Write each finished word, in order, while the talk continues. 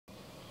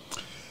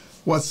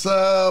What's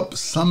up,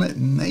 Summit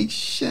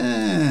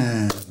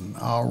Nation?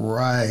 All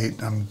right,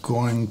 I'm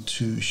going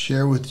to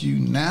share with you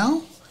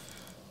now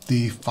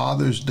the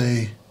Father's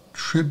Day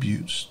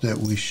tributes that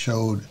we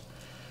showed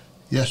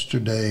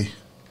yesterday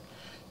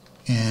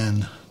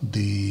in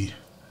the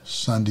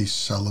Sunday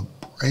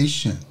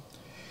celebration.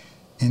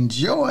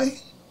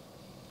 Enjoy.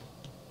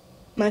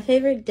 My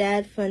favorite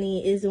dad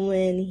funny is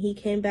when he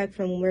came back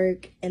from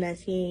work and I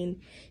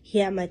seen he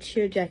had my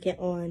cheer jacket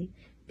on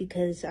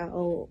because I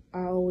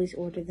always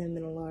order them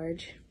in a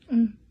large.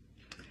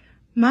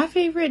 My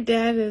favorite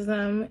dad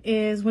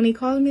is when he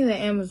calls me the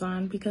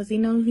Amazon because he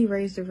knows he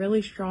raised a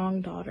really strong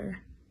daughter.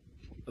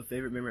 A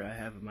favorite memory I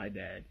have of my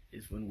dad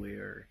is when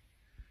we're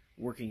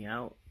working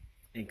out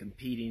and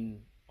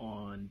competing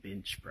on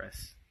bench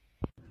press.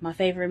 My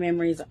favorite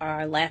memories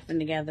are laughing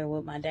together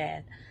with my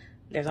dad.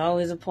 There's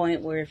always a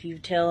point where if you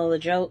tell a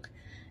joke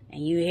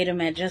and you hit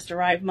him at just the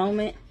right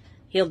moment,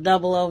 he'll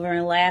double over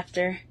in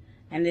laughter,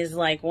 and it's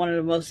like one of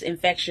the most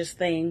infectious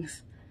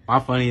things. My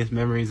funniest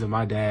memories of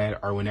my dad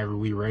are whenever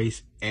we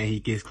race and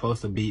he gets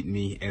close to beating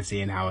me and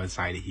seeing how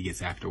excited he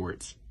gets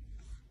afterwards.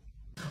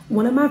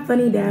 One of my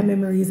funny dad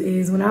memories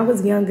is when I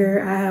was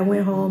younger, I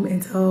went home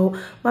and told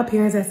my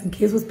parents that some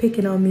kids was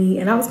picking on me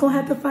and I was going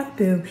to have to fight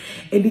them.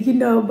 And did you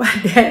know my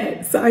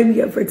dad signed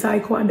me up for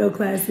Taekwondo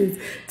classes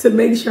to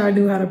make sure I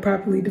knew how to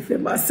properly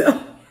defend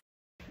myself.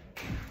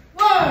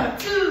 1,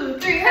 2,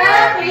 3,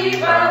 Happy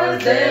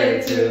Father's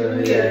Day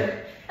to you.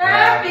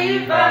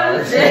 Happy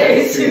Father's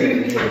Day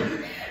to you.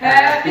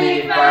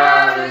 Happy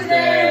Father's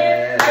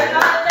Day.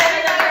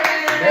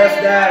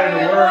 Best dad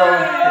in the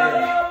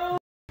world.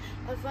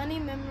 A funny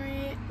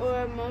memory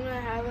or a moment I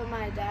have with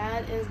my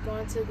dad is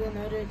going to the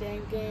Notre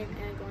Dame game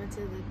and going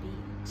to the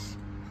beach.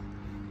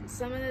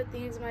 Some of the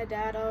things my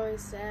dad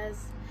always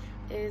says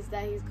is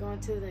that he's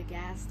going to the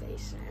gas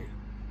station.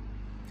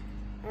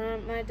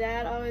 My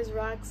dad always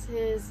rocks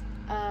his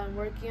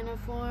work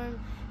uniform,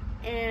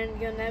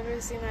 and you'll never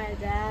see my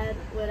dad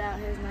without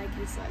his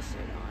Nike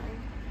sweatshirt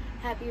on.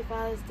 Happy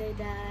Father's Day,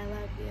 Dad. I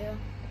love you.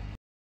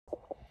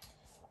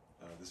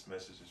 This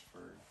message is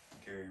for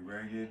Gary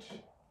Reggage,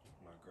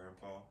 my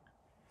grandpa.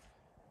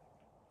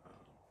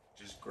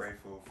 Just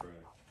grateful for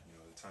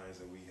the times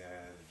that we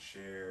had and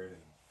shared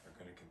and are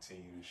going to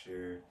continue to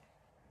share.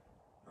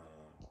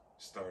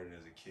 Started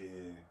as a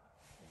kid,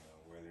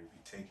 whether it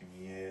be taking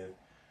me in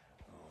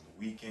on the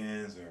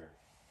weekends or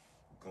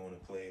going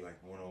to play like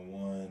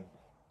one-on-one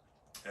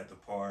at the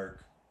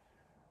park.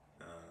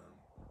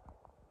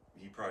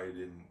 He probably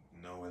didn't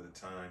know at the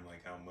time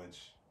like how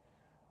much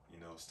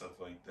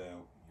stuff like that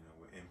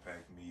would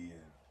impact me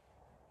and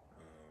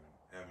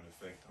have an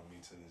effect on me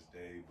to this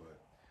day, but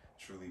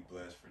truly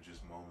blessed for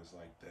just moments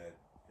like that,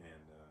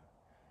 and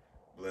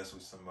blessed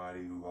with somebody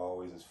who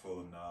always is full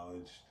of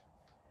knowledge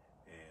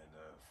and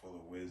full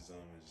of wisdom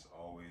and just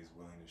always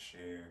willing to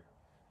share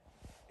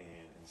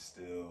and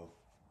instill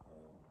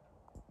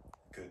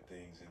good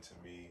things into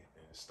me.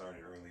 And it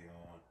started early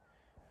on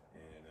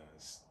and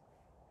it's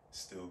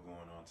still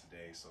going on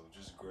today, so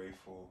just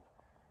grateful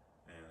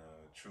and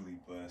truly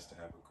blessed to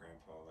have a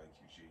grandpa like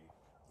you, G.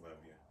 Love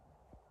you.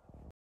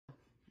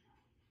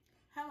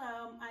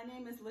 Hello, my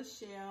name is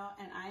Lachelle,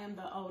 and I am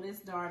the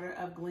oldest daughter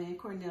of Glenn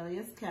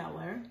Cornelius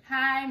Keller.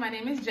 Hi, my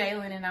name is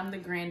Jalen, and I'm the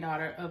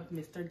granddaughter of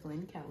Mr.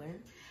 Glenn Keller.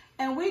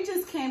 And we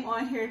just came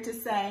on here to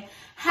say,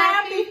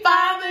 Happy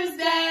Father's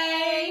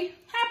Day!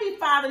 Happy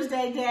Father's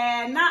Day,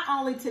 Dad. Not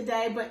only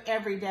today, but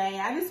every day.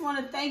 I just want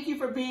to thank you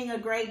for being a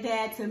great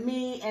dad to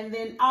me, and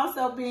then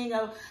also being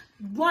a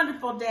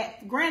wonderful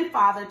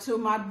grandfather to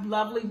my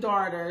lovely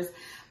daughters.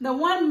 The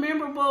one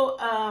memorable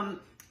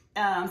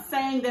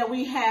saying that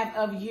we have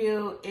of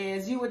you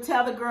is you would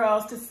tell the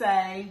girls to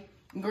say,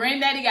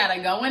 Granddaddy got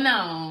it going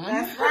on.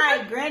 That's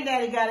right.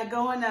 Granddaddy got it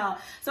going on.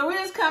 So we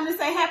just come to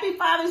say Happy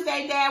Father's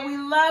Day, Dad. We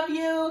love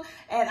you.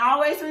 And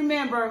always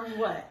remember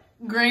what?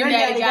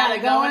 Granddaddy got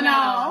it going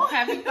on.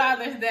 Happy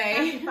Father's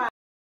Day.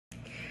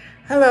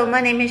 Hello,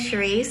 my name is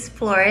Sharice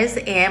Flores,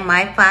 and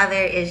my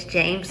father is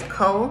James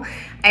Cole.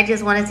 I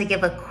just wanted to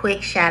give a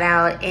quick shout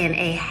out and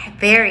a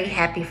very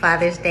happy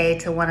Father's Day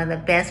to one of the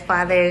best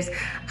fathers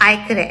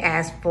I could have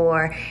asked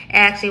for.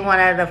 Actually,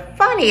 one of the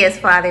funniest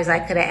fathers I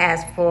could have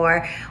asked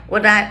for.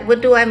 What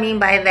do I mean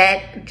by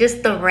that?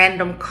 Just the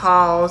random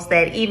calls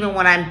that even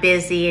when I'm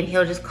busy and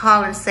he'll just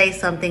call and say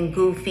something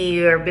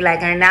goofy or be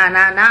like, no.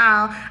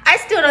 I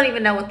still don't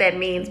even know what that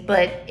means,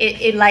 but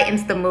it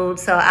lightens the mood,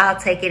 so I'll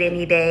take it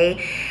any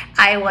day.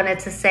 I wanted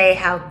to say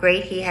how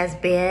great he has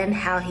been,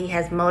 how he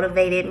has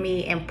motivated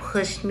me and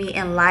pushed me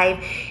in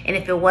life. And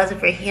if it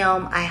wasn't for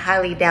him, I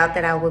highly doubt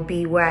that I would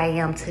be where I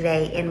am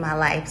today in my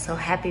life. So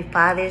happy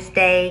Father's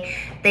Day.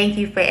 Thank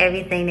you for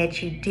everything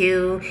that you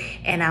do.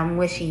 And I'm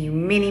wishing you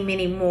many,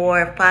 many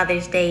more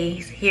Father's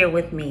Days here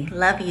with me.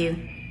 Love you.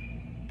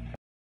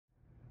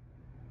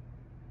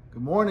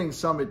 Good morning,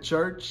 Summit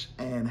Church,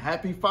 and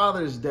happy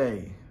Father's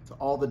Day to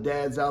all the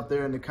dads out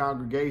there in the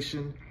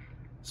congregation,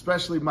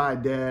 especially my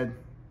dad,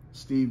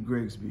 Steve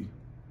Grigsby.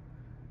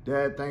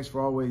 Dad, thanks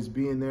for always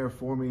being there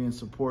for me and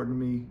supporting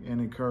me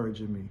and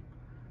encouraging me.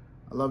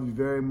 I love you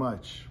very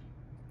much.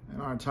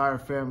 And our entire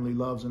family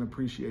loves and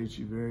appreciates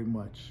you very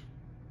much.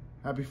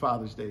 Happy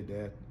Father's Day,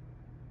 Dad.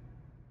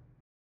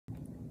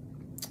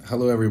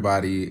 Hello,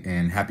 everybody,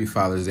 and happy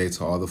Father's Day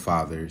to all the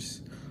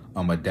fathers.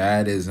 A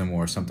dadism,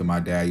 or something my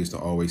dad used to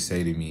always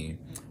say to me,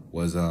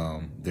 was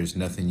there's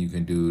nothing you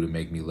can do to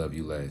make me love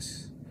you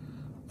less.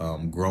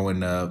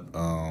 Growing up,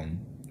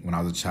 when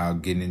I was a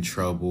child, getting in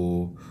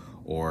trouble,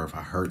 or if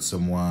I hurt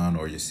someone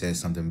or just said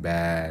something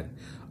bad,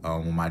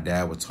 when my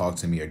dad would talk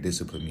to me or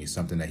discipline me,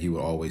 something that he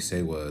would always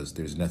say was,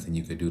 there's nothing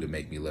you can do to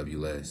make me love you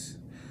less.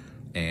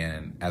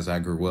 And as I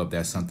grew up,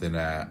 that's something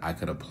that I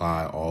could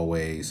apply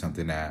always,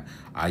 something that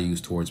I use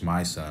towards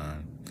my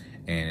son.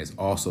 And it's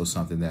also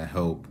something that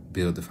helped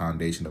build the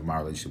foundation of my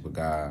relationship with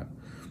God.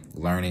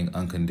 Learning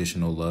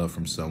unconditional love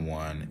from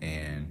someone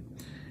and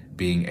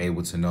being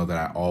able to know that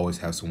I always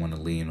have someone to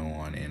lean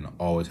on and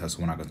always have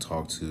someone I can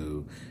talk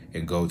to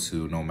and go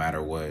to no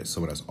matter what.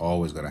 Someone that's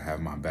always going to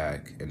have my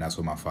back. And that's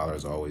what my father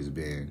has always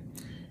been.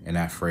 And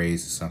that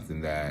phrase is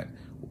something that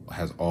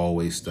has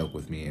always stuck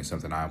with me and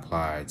something I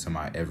apply to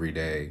my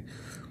everyday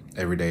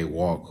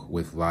walk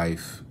with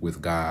life,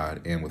 with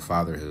God, and with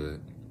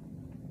fatherhood.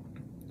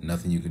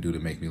 Nothing you can do to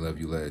make me love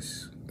you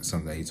less. It's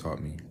something that he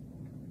taught me.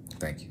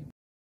 Thank you.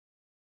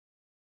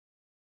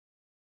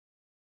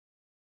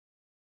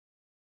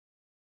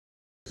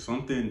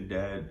 Something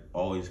Dad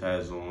always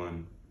has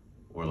on,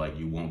 or like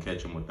you won't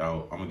catch him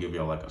without, I'm gonna give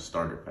y'all like a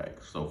starter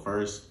pack. So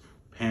first,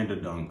 Panda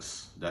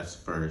Dunks, that's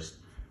first.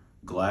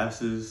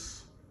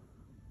 Glasses,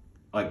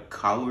 like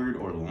collared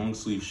or long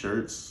sleeve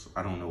shirts,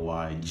 I don't know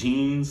why.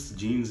 Jeans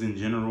in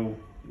general,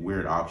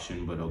 weird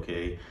option, but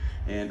okay.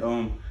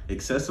 And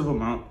excessive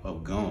amount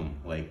of gum,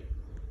 like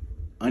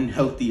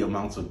unhealthy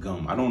amounts of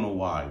gum. I don't know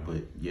why,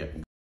 but yeah.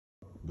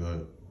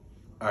 Good.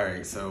 All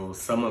right, so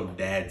some of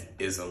Dad's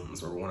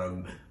isms, or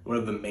one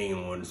of the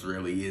main ones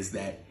really, is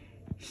that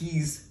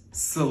he's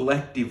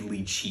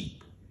selectively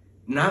cheap.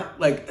 Not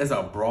like as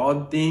a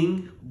broad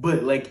thing,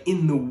 but like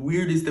in the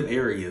weirdest of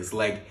areas.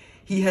 Like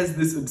he has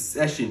this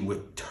obsession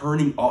with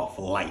turning off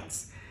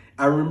lights.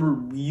 I remember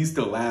we used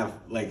to laugh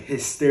like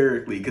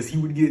hysterically because he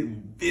would get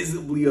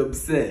visibly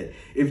upset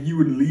if you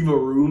would leave a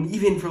room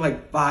even for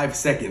like 5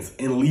 seconds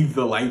and leave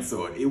the lights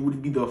on. It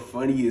would be the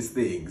funniest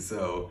thing.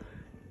 So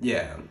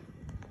yeah.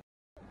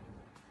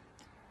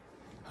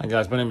 Hi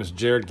guys, my name is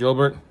Jared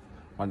Gilbert.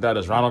 My dad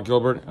is Ronald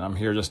Gilbert, and I'm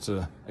here just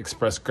to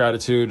express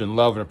gratitude and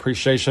love and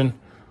appreciation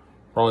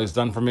for all he's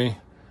done for me.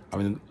 I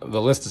mean,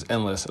 the list is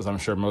endless, as I'm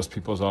sure most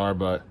people's are,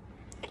 but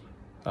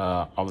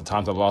all the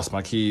times I've lost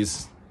my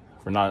keys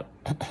for not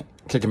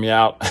kicking me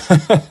out,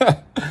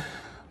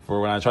 for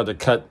when I tried to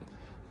cut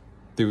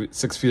through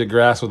 6 feet of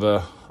grass with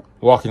a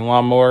walking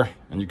lawnmower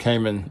and you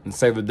came in and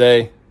saved the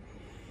day.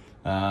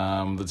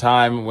 The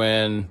time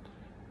when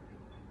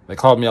they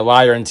called me a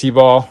liar in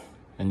T-ball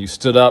and you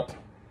stood up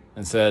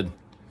and said,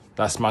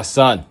 "That's my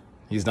son.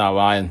 He's not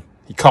lying.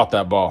 He caught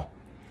that ball."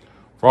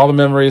 For all the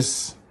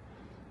memories,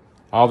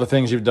 all the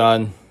things you've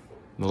done,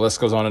 the list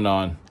goes on and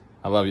on.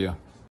 I love you.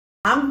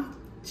 I'm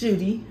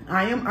Judy.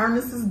 I am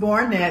Ernest's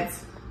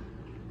Barnett's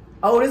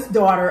oldest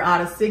daughter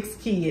out of 6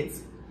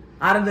 kids.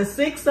 Out of the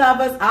 6 of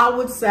us, I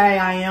would say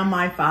I am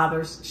my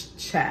father's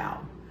child.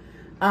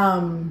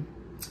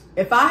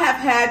 If I have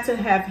had to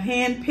have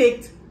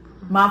handpicked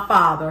my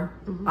father,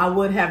 I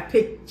would have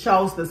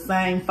chose the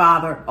same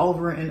father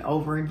over and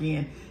over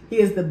again. He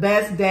is the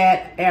best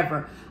dad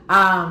ever.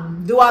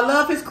 Do I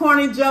love his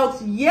corny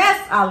jokes?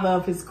 Yes, I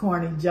love his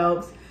corny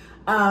jokes.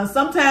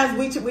 Sometimes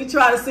we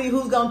try to see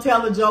who's going to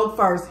tell the joke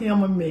first,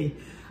 him or me.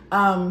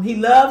 He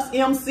loves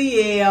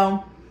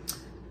MCL.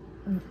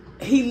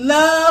 He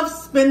loves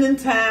spending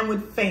time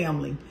with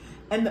family.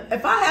 And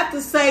if I have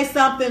to say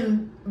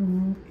something,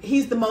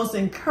 he's the most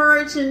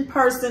encouraging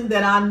person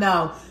that I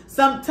know.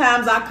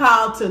 Sometimes I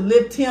call to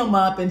lift him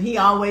up, and he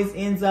always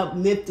ends up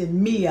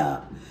lifting me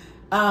up.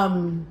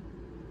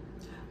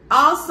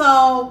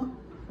 Also,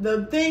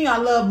 the thing I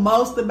love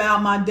most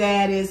about my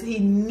dad is he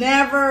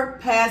never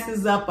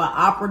passes up an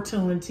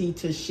opportunity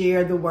to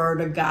share the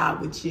word of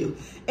God with you.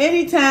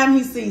 Anytime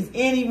he sees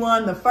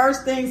anyone, the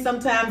first thing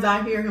sometimes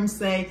I hear him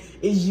say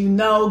is, "You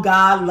know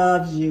God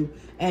loves you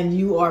and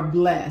you are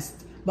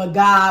blessed, but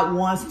God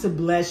wants to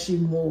bless you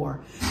more."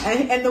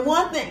 And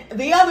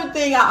the other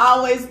thing I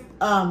always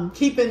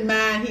keep in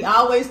mind, he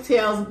always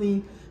tells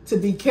me to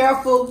be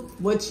careful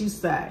what you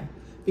say,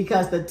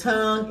 because the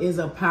tongue is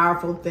a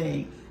powerful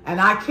thing. And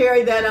I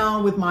carry that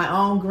on with my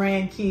own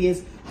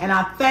grandkids. And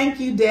I thank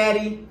you,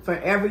 Daddy, for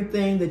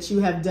everything that you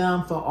have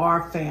done for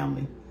our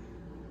family.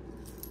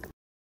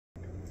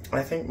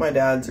 I think my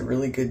dad's a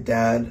really good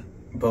dad,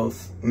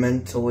 both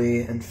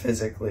mentally and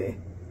physically,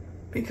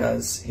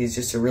 because he's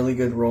just a really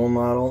good role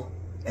model,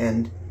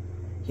 and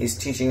he's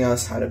teaching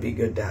us how to be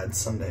good dads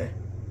someday.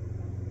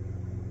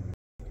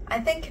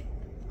 I think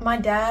my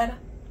dad,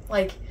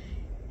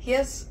 he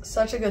has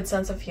such a good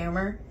sense of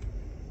humor,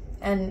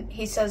 and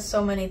he says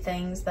so many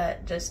things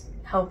that just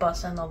help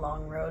us in the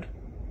long road.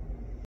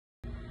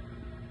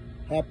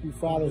 Happy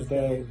Father's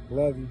Day.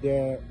 Love you,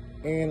 Dad.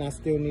 And I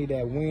still need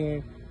that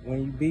win.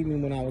 when you beat me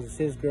when I was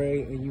in 6th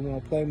grade and you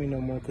won't play me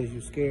no more because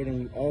you're scared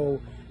and you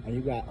old and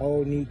you got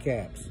old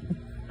kneecaps.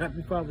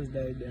 Happy Father's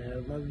Day,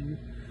 Dad. I love you.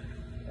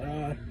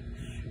 I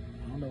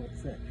don't know what to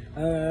say.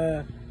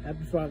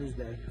 Happy Father's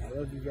Day. I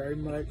love you very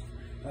much.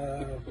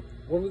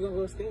 When we gonna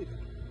go skating?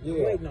 Yeah.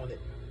 I'm waiting on it.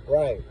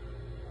 Right.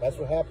 That's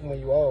what happened when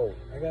you old.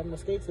 I got my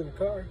skates in the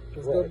car.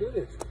 Let's go do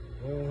this.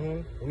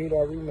 We need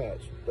our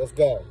rematch. Let's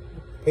go.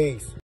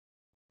 Peace.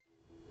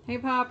 Hey,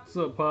 Pop. What's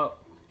up,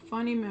 Pop?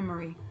 Funny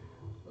memory.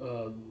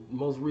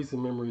 Most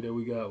recent memory that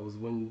we got was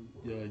when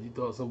you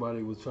thought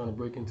somebody was trying to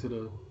break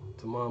into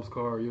Mom's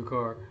car or your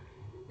car,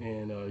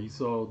 and you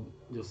saw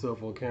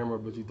yourself on camera,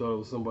 but you thought it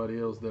was somebody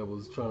else that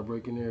was trying to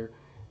break in there,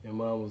 and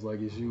Mom was like,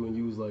 "It's you," and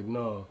you was like,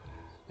 "No,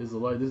 this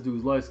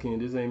dude's light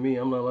skinned. This ain't me.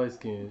 I'm not light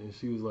skinned." And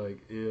she was like,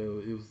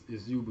 "Yeah,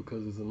 it's you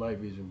because it's a night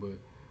vision." But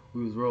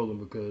we was rolling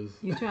because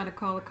you trying to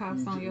call the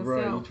cops on yourself.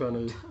 Right, you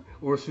trying to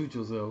or shoot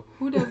yourself.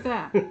 Who does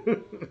that?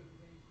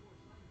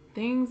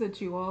 Things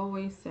that you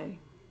always say.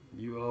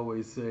 You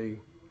always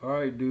say, "All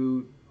right,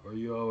 dude," or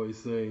you always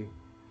say,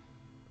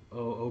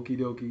 "Oh, okie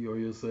dokie," or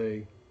you'll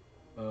say,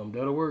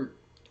 "That'll work."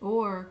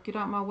 Or, "Get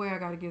out my way, I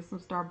gotta get some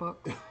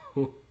Starbucks."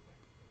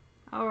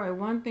 All right,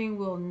 one thing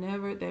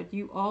that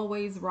you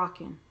always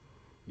rocking.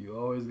 You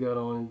always got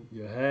on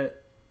your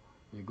hat,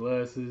 your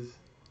glasses,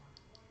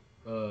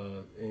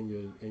 and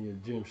your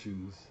gym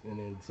shoes, and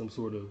then some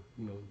sort of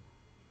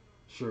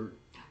shirt.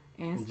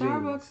 And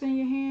Starbucks jeans. In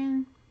your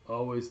hand.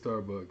 Always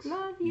Starbucks.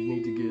 Love you. You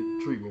need to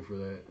get treatment for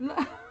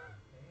that.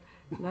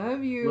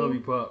 Love you. Love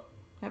you, Pop.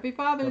 Happy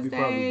Father's Day.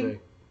 Father's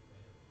Day.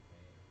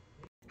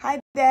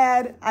 Hi,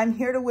 Dad. I'm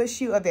here to wish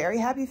you a very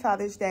happy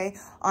Father's Day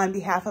on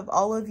behalf of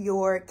all of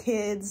your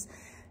kids,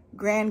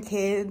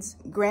 grandkids,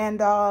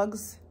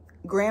 granddogs,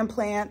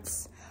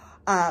 grandplants.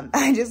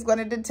 I just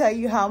wanted to tell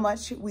you how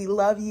much we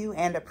love you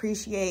and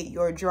appreciate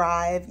your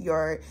drive,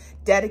 your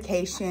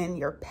dedication,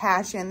 your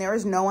passion. There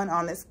is no one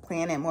on this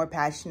planet more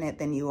passionate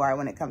than you are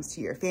when it comes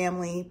to your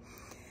family,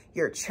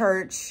 your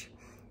church,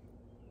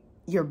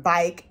 your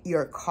bike,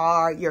 your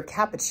car, your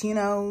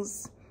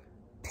cappuccinos,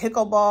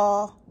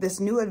 pickleball, this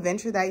new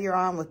adventure that you're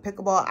on with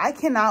pickleball. I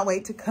cannot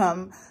wait to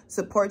come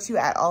support you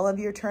at all of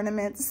your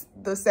tournaments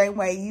the same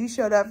way you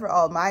showed up for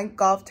all my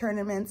golf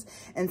tournaments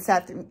and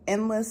sat through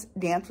endless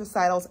dance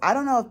recitals. I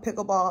don't know if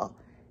pickleball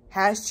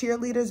has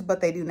cheerleaders,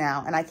 but they do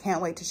now. And I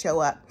can't wait to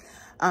show up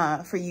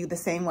for you the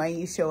same way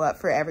you show up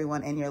for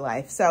everyone in your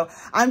life. So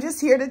I'm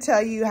just here to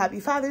tell you happy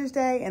Father's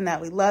Day and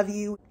that we love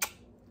you.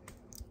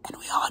 And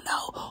we all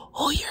know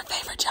who your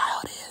favorite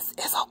child is.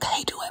 It's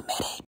okay to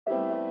admit it.